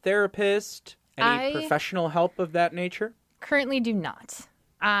sort of therapist? Any professional help of that nature? Currently do not.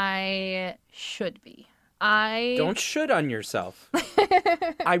 I should be. Don't should on yourself.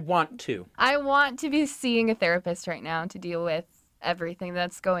 I want to. I want to be seeing a therapist right now to deal with everything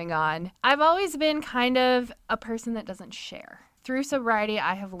that's going on. I've always been kind of a person that doesn't share. Through sobriety,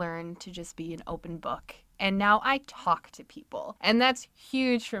 I have learned to just be an open book. And now I talk to people. And that's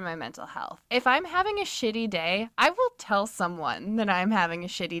huge for my mental health. If I'm having a shitty day, I will tell someone that I'm having a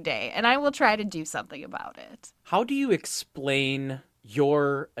shitty day. And I will try to do something about it. How do you explain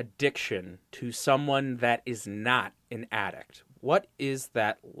your addiction to someone that is not an addict? What is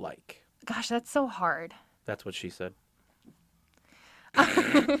that like? Gosh, that's so hard. That's what she said.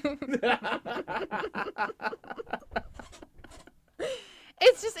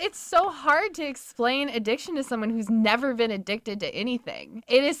 It's so hard to explain addiction to someone who's never been addicted to anything.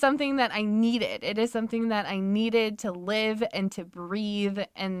 It is something that I needed. It is something that I needed to live and to breathe.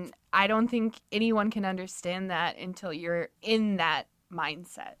 And I don't think anyone can understand that until you're in that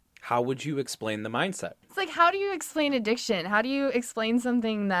mindset. How would you explain the mindset? It's like, how do you explain addiction? How do you explain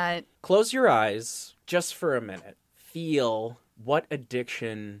something that... Close your eyes just for a minute. Feel what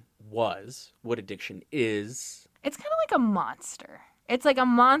addiction was, what addiction is. It's kind of like a monster. It's like a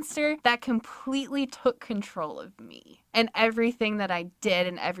monster that completely took control of me and everything that I did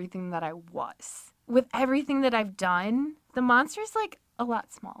and everything that I was. With everything that I've done, the monster's like a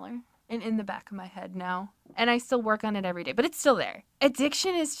lot smaller and in the back of my head now. And I still work on it every day, but it's still there.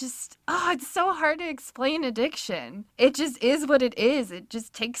 Addiction is just, it's so hard to explain addiction. It just is what it is. It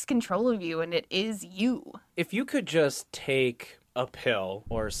just takes control of you and it is you. If you could just take a pill,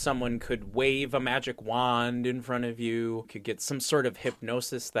 or someone could wave a magic wand in front of you, could get some sort of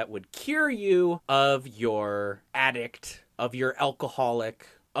hypnosis that would cure you of your addict, of your alcoholic,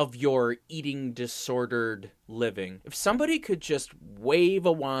 of your eating disordered living. If somebody could just wave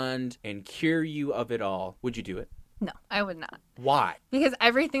a wand and cure you of it all, would you do it? No, I would not. Why? Because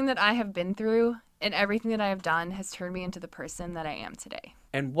everything that I have been through and everything that I have done has turned me into the person that I am today.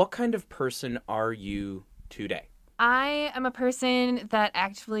 And what kind of person are you today? I am a person that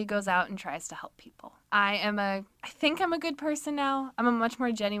actively goes out and tries to help people. I think I'm a good person now. I'm a much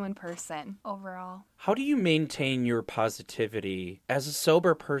more genuine person overall. How do you maintain your positivity as a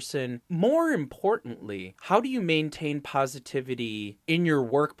sober person? More importantly, how do you maintain positivity in your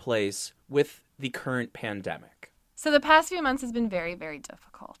workplace with the current pandemic? So the past few months has been very, very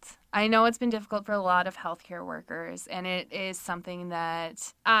difficult. I know it's been difficult for a lot of healthcare workers, and it is something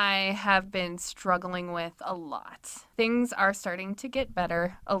that I have been struggling with a lot. Things are starting to get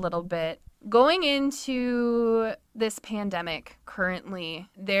better a little bit. Going into this pandemic currently,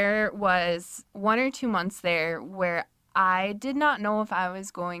 there was 1 or 2 months there where I did not know if I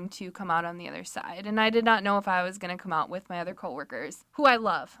was going to come out on the other side, and I did not know if I was going to come out with my other coworkers, who I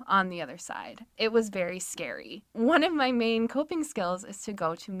love, on the other side. It was very scary. One of my main coping skills is to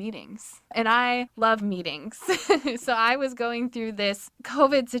go to meetings, and I love meetings. So I was going through this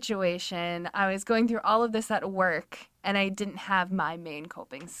COVID situation. I was going through all of this at work, and I didn't have my main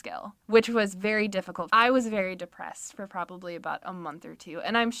coping skill, which was very difficult. I was very depressed for probably about a month or two,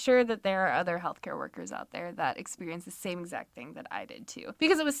 and I'm sure that there are other healthcare workers out there that experience the same exact thing that I did too,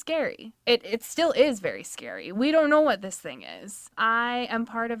 because it was scary. It still is very scary. We don't know what this thing is. I am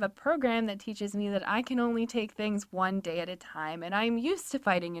part of a program that teaches me that I can only take things one day at a time, and I'm used to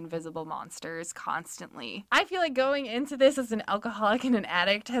fighting invisible monsters constantly. I feel like going into this as an alcoholic and an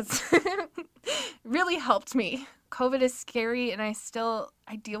addict has really helped me. COVID is scary, and I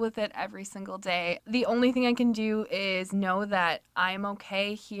deal with it every single day. The only thing I can do is know that I'm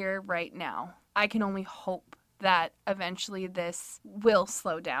okay here right now. I can only hope that eventually this will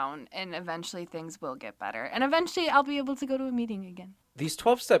slow down and eventually things will get better. And eventually I'll be able to go to a meeting again. These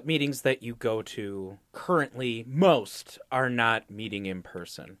 12-step meetings that you go to currently, most are not meeting in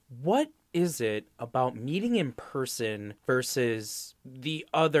person. What is it about meeting in person versus the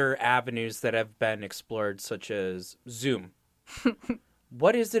other avenues that have been explored, such as Zoom?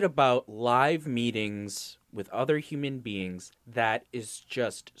 What is it about live meetings with other human beings that is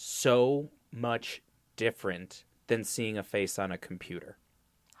just so much different than seeing a face on a computer?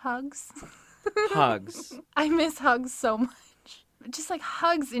 Hugs. Hugs. I miss hugs so much. Just like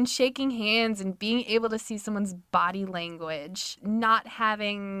hugs and shaking hands and being able to see someone's body language, not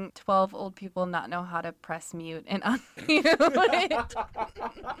having 12 old people not know how to press mute and unmute it.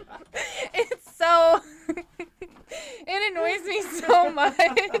 It's so, it annoys me so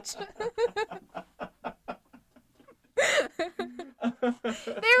much.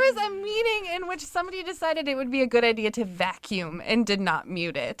 There was a meeting in which somebody decided it would be a good idea to vacuum and did not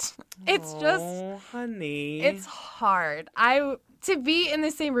mute it. It's just, honey, it's hard. To be in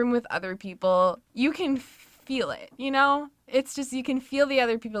the same room with other people, you can feel it, you know? It's just, you can feel the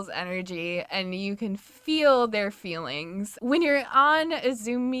other people's energy and you can feel their feelings. When you're on a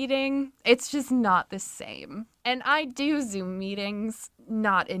Zoom meeting, it's just not the same. And I do Zoom meetings,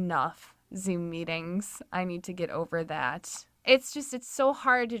 not enough Zoom meetings. I need to get over that. It's so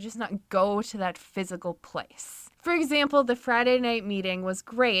hard to just not go to that physical place. For example, the Friday night meeting was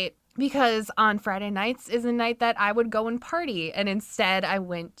great because on Friday nights is a night that I would go and party. And instead I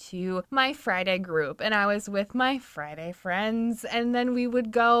went to my Friday group and I was with my Friday friends. And then we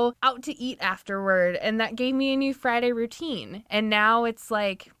would go out to eat afterward. And that gave me a new Friday routine. And now it's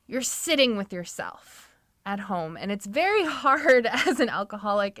like you're sitting with yourself at home. And it's very hard as an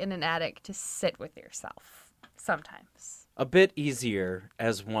alcoholic and an addict to sit with yourself sometimes. A bit easier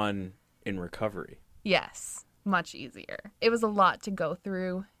as one in recovery. Yes, much easier. It was a lot to go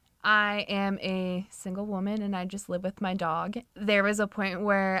through. I am a single woman and I just live with my dog. There was a point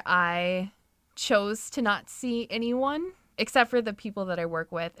where I chose to not see anyone except for the people that I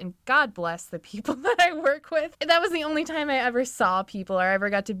work with. And God bless the people that I work with. That was the only time I ever saw people or ever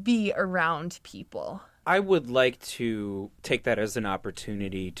got to be around people. I would like to take that as an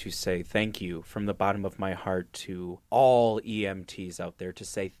opportunity to say thank you from the bottom of my heart to all EMTs out there, to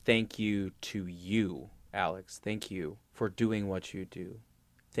say thank you to you, Alex. Thank you for doing what you do.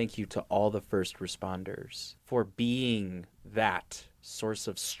 Thank you to all the first responders for being that source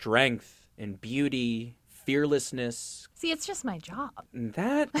of strength and beauty, fearlessness. See, it's just my job.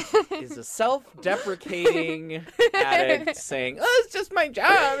 That is a self-deprecating addict saying, oh, it's just my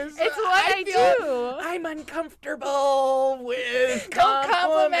job. It's what I do. I'm uncomfortable with Don't compliment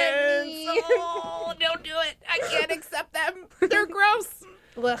compliments. me. Oh, don't do it. I can't accept them. They're gross.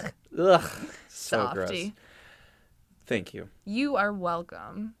 Ugh. Ugh. So Softy. gross. Thank you. You are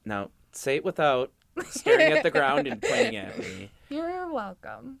welcome. Now, say it without staring at the ground and pointing at me. You're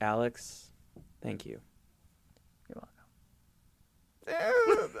welcome. Alex, thank you. You're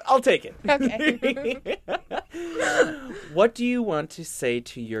welcome. I'll take it. Okay. What do you want to say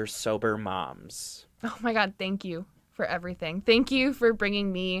to your sober moms? Oh my God, thank you for everything. Thank you for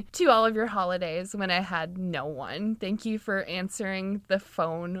bringing me to all of your holidays when I had no one. Thank you for answering the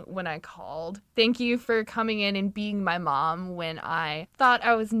phone when I called. Thank you for coming in and being my mom when I thought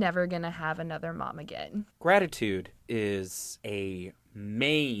I was never going to have another mom again. Gratitude is a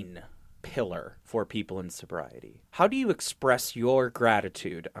main pillar for people in sobriety. How do you express your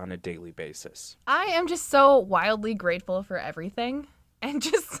gratitude on a daily basis? I am just so wildly grateful for everything. And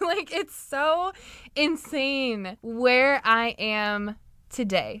just like, it's so insane where I am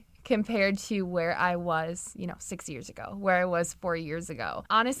today compared to where I was, 6 years ago, where I was 4 years ago.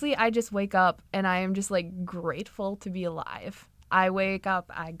 Honestly, I just wake up and I am just like grateful to be alive. I wake up,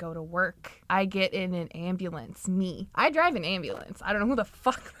 I go to work, I get in an ambulance, me. I drive an ambulance. I don't know who the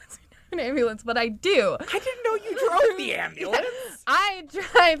fuck lets me drive an ambulance, but I do. I didn't know you drove the ambulance. I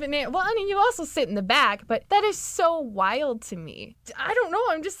drive an ambulance. Well, I mean, you also sit in the back, but that is so wild to me. I don't know.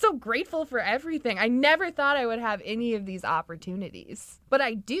 I'm just so grateful for everything. I never thought I would have any of these opportunities, but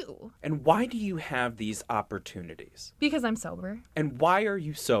I do. And why do you have these opportunities? Because I'm sober. And why are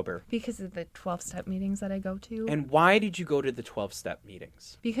you sober? Because of the 12-step meetings that I go to. And why did you go to the 12-step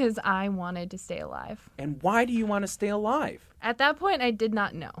meetings? Because I wanted to stay alive. And why do you want to stay alive? At that point, I did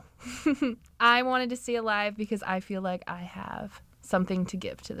not know. I wanted to stay alive because I feel like I have something to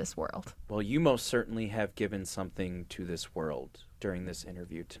give to this world. Well, you most certainly have given something to this world during this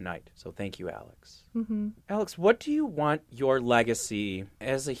interview tonight. So thank you, Alex. Mm-hmm. Alex, what do you want your legacy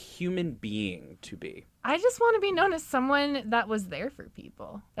as a human being to be? I just want to be known as someone that was there for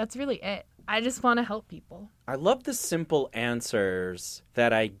people. That's really it. I just want to help people. I love the simple answers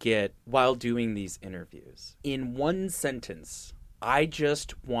that I get while doing these interviews. In one sentence, I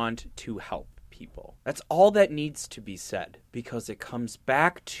just want to help people. That's all that needs to be said, because it comes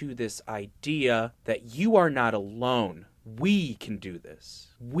back to this idea that you are not alone. We can do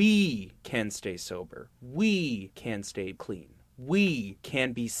this. We can stay sober. We can stay clean. We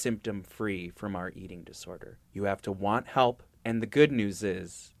can be symptom-free from our eating disorder. You have to want help, and the good news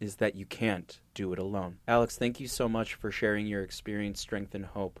is that you can't do it alone. Alex, thank you so much for sharing your experience, strength, and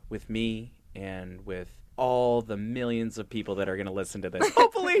hope with me and with all the millions of people that are going to listen to this.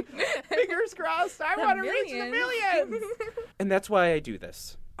 Hopefully, fingers crossed, I want to reach the millions. And that's why I do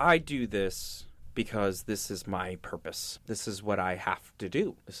this. I do this because this is my purpose. This is what I have to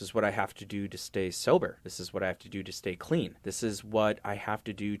do. This is what I have to do to stay sober. This is what I have to do to stay clean. This is what I have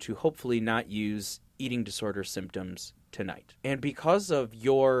to do to hopefully not use eating disorder symptoms tonight. And because of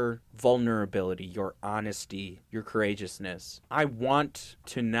your vulnerability, your honesty, your courageousness, I want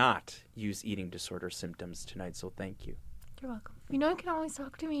to not use eating disorder symptoms tonight, so thank you. You're welcome. You know you can always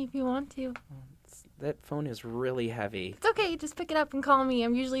talk to me if you want to. That phone is really heavy. It's okay, just pick it up and call me.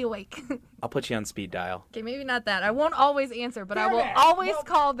 I'm usually awake. I'll put you on speed dial. Okay, maybe not that. I won't always answer, but I Damn will it. always Well,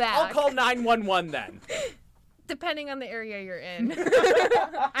 call back. I'll call 911 then. Depending on the area you're in.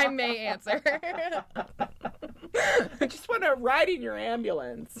 I may answer. I just want to ride in your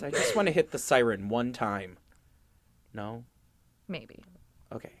ambulance. I just want to hit the siren one time. No? Maybe.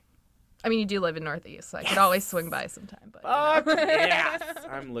 Okay. I mean, you do live in Northeast, so I could always swing by sometime. But Yes!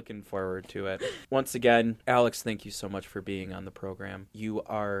 I'm looking forward to it. Once again, Alex, thank you so much for being on the program. You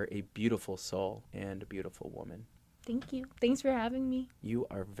are a beautiful soul and a beautiful woman. Thank you. Thanks for having me. You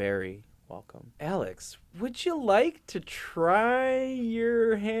are very welcome. Alex, would you like to try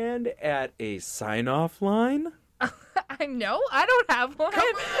your hand at a sign-off line? I know. I don't have one.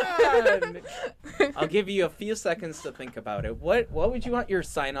 Come on! I'll give you a few seconds to think about it. What would you want your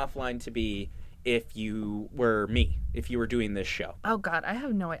sign-off line to be if you were me, if you were doing this show? Oh, God, I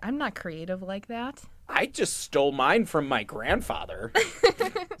have no idea. I'm not creative like that. I just stole mine from my grandfather.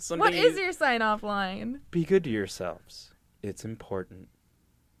 What is your sign-off line? Be good to yourselves. It's important.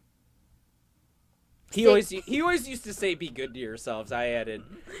 He always used to say, be good to yourselves. I added,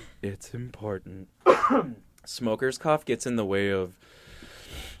 it's important. Smoker's cough gets in the way of,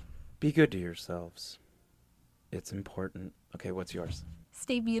 be good to yourselves. It's important. Okay, what's yours?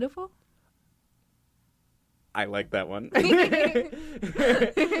 Stay beautiful. I like that one.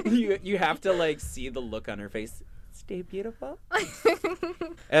 you have to like see the look on her face. Stay beautiful.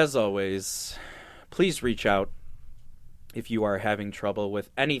 As always, please reach out if you are having trouble with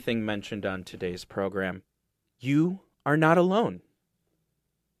anything mentioned on today's program. You are not alone.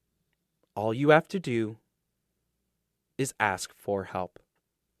 All you have to do is ask for help.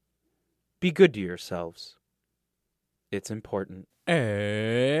 Be good to yourselves. It's important.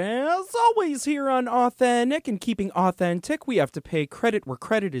 As always here on Authentic and keeping authentic, we have to pay credit where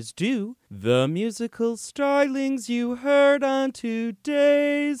credit is due. the musical stylings you heard on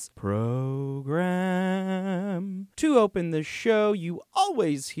today's program. To open the show, you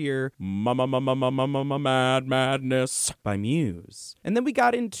always hear Mad Madness by Muse. And then we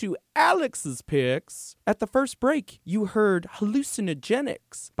got into Alex's picks. At the first break, you heard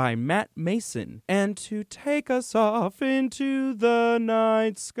Hallucinogenics by Matt Mason. And to take us off into the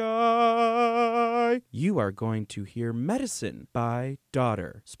night sky, you are going to hear Medicine by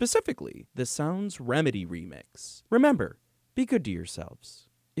Daughter. Specifically, the Sounds Remedy remix. Remember, be good to yourselves.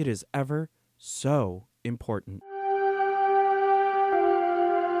 It is ever so important.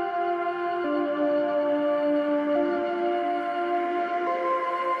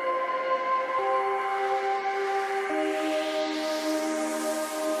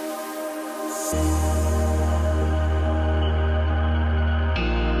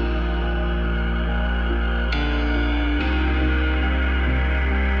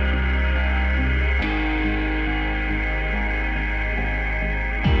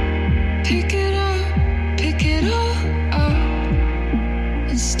 Pick it all up,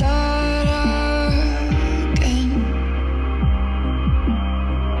 and start again.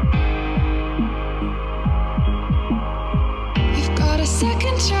 You've got a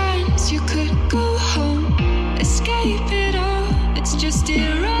second chance, you could go home, escape it all, it's just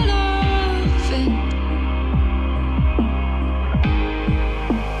irrelevant.